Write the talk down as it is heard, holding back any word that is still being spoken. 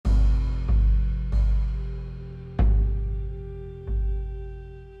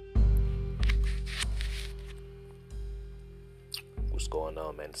going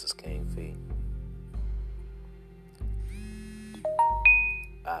on, man? This is King Fee.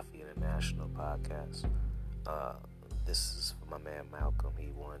 Afi International Podcast. This is for my man Malcolm.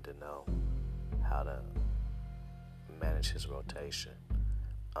 He wanted to know how to manage his rotation.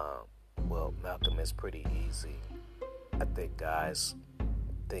 Well, Malcolm, it's pretty easy. I think guys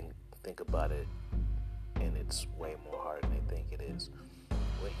think about it, and it's way more hard than they think it is.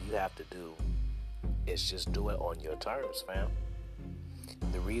 What you have to do is just do it on your terms, fam.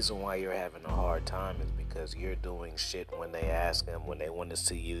 The reason why you're having a hard time is because you're doing shit when they ask them, when they want to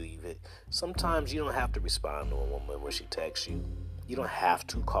see you. Sometimes you don't have to respond to a woman when she texts you. You don't have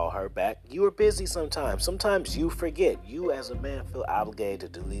to call her back. You are busy sometimes. Sometimes you forget. You as a man feel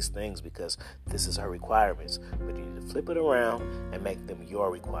obligated to do these things because this is her requirements. But you need to flip it around and make them your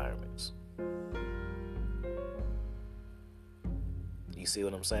requirements. You see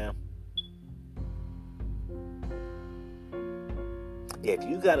what I'm saying? If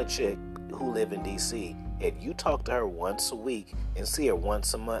you got a chick who live in D.C., if you talk to her once a week and see her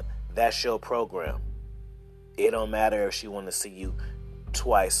once a month, that's your program. It don't matter if she want to see you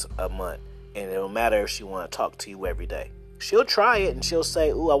twice a month. And it don't matter if she want to talk to you every day. She'll try it and she'll say,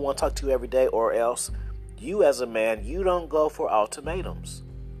 ooh, I want to talk to you every day. Or else, you as a man, you don't go for ultimatums.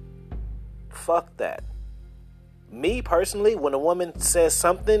 Fuck that. Me, personally, when a woman says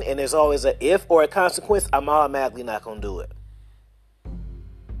something and there's always an if or a consequence, I'm automatically not going to do it.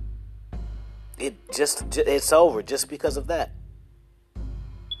 It's over just because of that.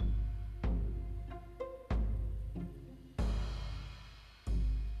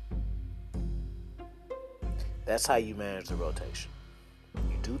 That's how you manage the rotation.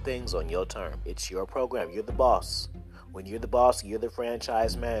 You do things on your term. It's your program. You're the boss. When you're the boss, you're the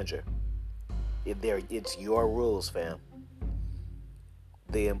franchise manager. It's your rules, fam.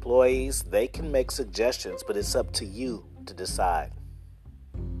 The employees, they can make suggestions, but it's up to you to decide.